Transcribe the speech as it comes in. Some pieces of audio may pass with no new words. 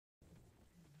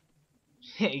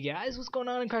Hey guys, what's going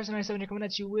on? Carson97 here coming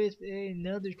at you with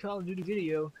another Call of Duty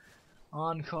video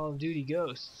on Call of Duty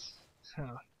Ghosts.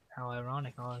 How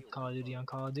ironic, Call of Duty on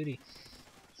Call of Duty.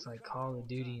 It's like Call of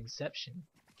Duty Inception,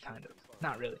 kind of.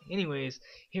 Not really. Anyways,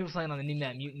 here we're playing on the new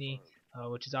map Mutiny,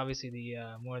 which is obviously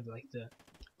the more like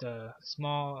the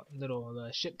small little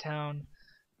ship town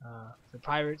for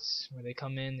pirates, where they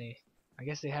come in. I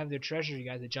guess they have their treasure. You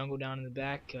got the jungle down in the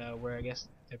back, where I guess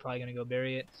they're probably gonna go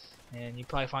bury it, and you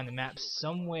probably find the map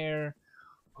somewhere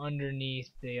underneath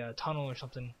the tunnel or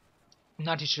something. I'm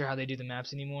not too sure how they do the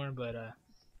maps anymore, but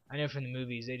I know from the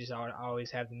movies they just always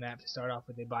have the map to start off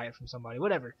with. They buy it from somebody,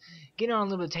 whatever. Getting on a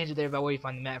little bit of tangent there about where you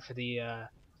find the map for the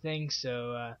thing.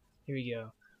 So here we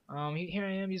go. Here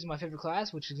I am using my favorite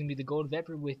class, which is gonna be the Gold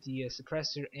Viper with the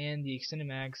suppressor and the extended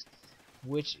mags,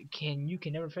 which you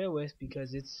can never fail with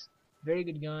because it's very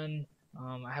good gun.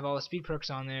 I have all the speed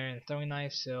perks on there and throwing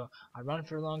knife, so I run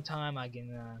for a long time. I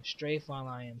can strafe while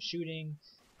I am shooting.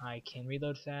 I can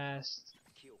reload fast.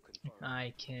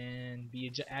 I can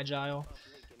be agile.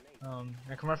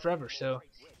 I can run forever. So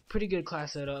pretty good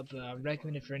class setup. I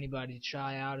recommend it for anybody to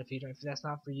try out. If that's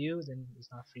not for you, then it's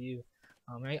not for you.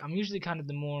 I'm usually kind of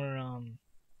the more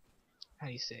how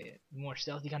do you say it? The more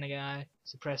stealthy kind of guy,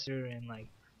 suppressor and like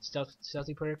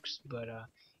stealthy perks, but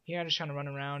here I'm just trying to run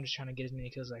around, just trying to get as many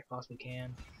kills as I possibly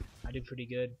can. I do pretty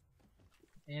good,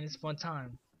 and it's a fun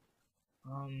time.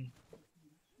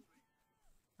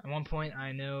 At one point,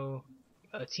 I know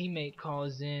a teammate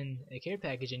calls in a care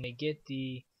package, and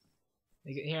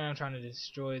here I'm trying to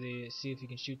destroy see if you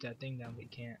can shoot that thing down, but you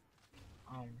can't.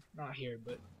 Not here,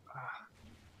 but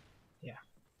yeah.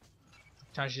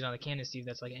 Trying to shoot on the cannon to see if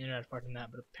that's like an interactive part in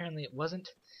that, but apparently it wasn't.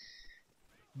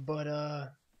 But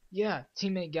yeah,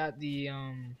 teammate got the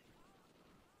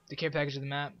care package of the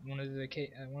map, one of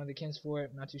the kins for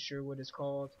it. Not too sure what it's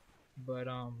called, but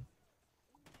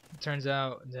it turns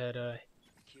out that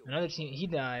another team, he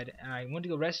died, and I went to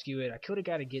go rescue it. I killed a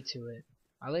guy to get to it.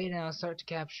 I lay down, start to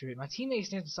capture it. My teammate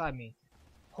stands beside me,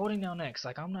 holding down X,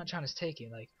 like I'm not trying to take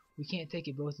it. Like we can't take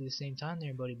it both at the same time,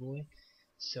 there, buddy boy.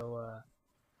 So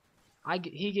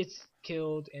he gets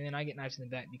killed, and then I get knifed in the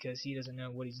back because he doesn't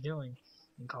know what he's doing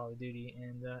in Call of Duty,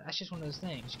 and that's just one of those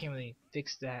things. You can't really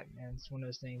fix that, and it's one of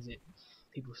those things that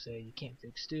people say you can't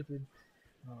fix stupid.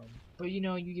 But you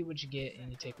know, you get what you get, and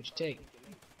you take what you take.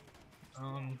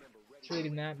 It's a really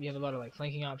good map. You have a lot of like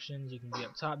flanking options. You can be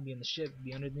up top, be in the ship,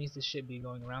 be underneath the ship, be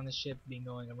going around the ship, be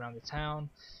going around the town,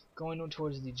 going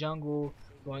towards the jungle,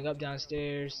 going up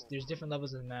downstairs. There's different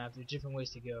levels of the map. There's different ways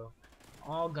to go.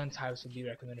 All gun types would be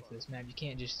recommended for this map. You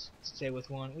can't just stay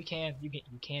with one. You can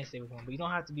stay with one, but you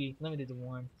don't have to be limited to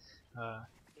one.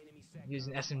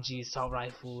 Using SMGs, assault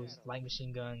rifles, light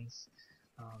machine guns,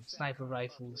 sniper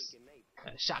rifles,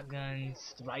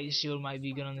 shotguns. The riot shield might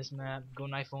be good on this map. Go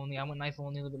knife only. I went knife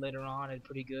only a little bit later on. It's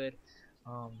pretty good.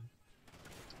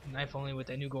 Knife only with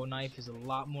that new gold knife is a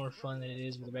lot more fun than it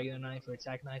is with a regular knife or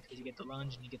attack knife because you get the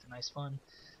lunge and you get the nice fun.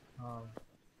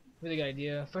 Really good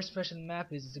idea. First impression of the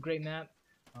map is it's a great map.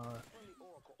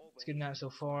 It's a good map so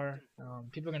far.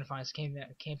 People are going to find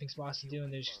camping spots to do,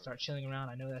 and they just start chilling around.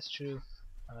 I know that's true.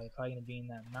 They're probably going to be in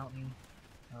that mountain.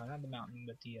 Not the mountain,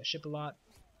 but the ship a lot.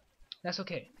 That's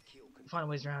okay. We'll find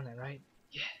ways around that, right?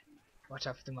 Yeah. Watch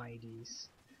out for the IEDs.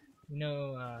 You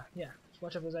know, yeah, just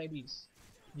watch out for those IEDs.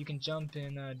 You can jump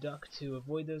and duck to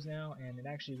avoid those now, and it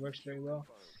actually works very well.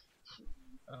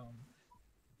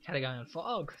 Had a guy on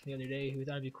fog the other day who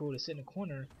thought it'd be cool to sit in a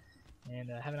corner and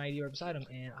have an IED right beside him,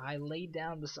 and I laid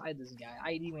down beside this guy.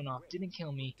 IED went off, didn't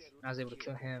kill me, and I was able to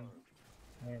kill him,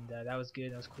 and that was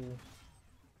good. That was cool.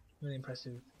 Really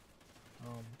impressive.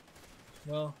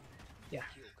 Well, yeah,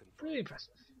 really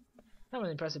impressive. Not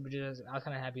really impressive, but just I was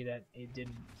kind of happy that it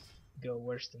didn't go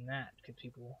worse than that because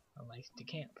people like to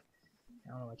camp. I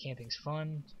don't know, like camping's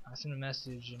fun. I sent a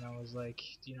message and I was like,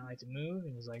 do you not like to move? And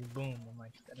he was like, boom. I'm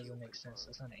like, that doesn't make sense.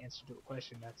 That's not an answer to a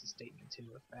question. That's a statement to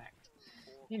a fact.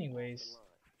 Anyways,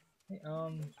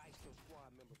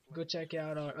 go check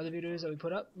out our other videos that we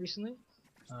put up recently.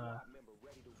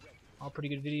 All pretty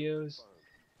good videos.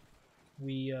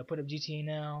 We put up GTA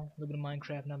now, a little bit of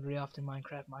Minecraft, not very often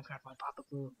Minecraft. Minecraft might pop up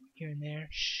a little here and there.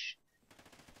 Shh.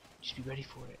 Just be ready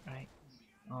for it, right?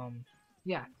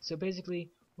 Yeah, so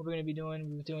basically what we're going to be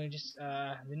doing, just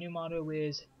the new motto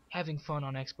is having fun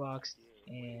on Xbox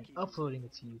and uploading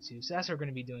it to YouTube. So that's what we're going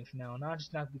to be doing from now on. Not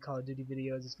going to be Call of Duty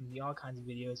videos. It's going to be all kinds of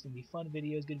videos. It's going to be fun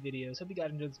videos, good videos. Hope you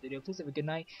guys enjoyed this video. Please have a good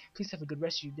night. Please have a good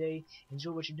rest of your day.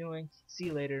 Enjoy what you're doing. See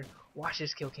you later. Watch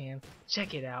this kill cam.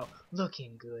 Check it out.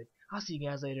 Looking good. I'll see you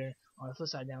guys later on the flip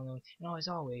side download. And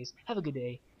always, have a good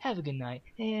day. Have a good night.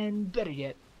 And better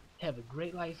yet, Have a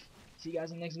great life. See you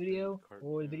guys in the next And video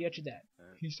or the video after that.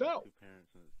 and Peace there's out. two parents,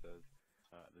 and it says,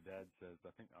 the dad says, I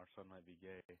think our son might be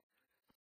gay.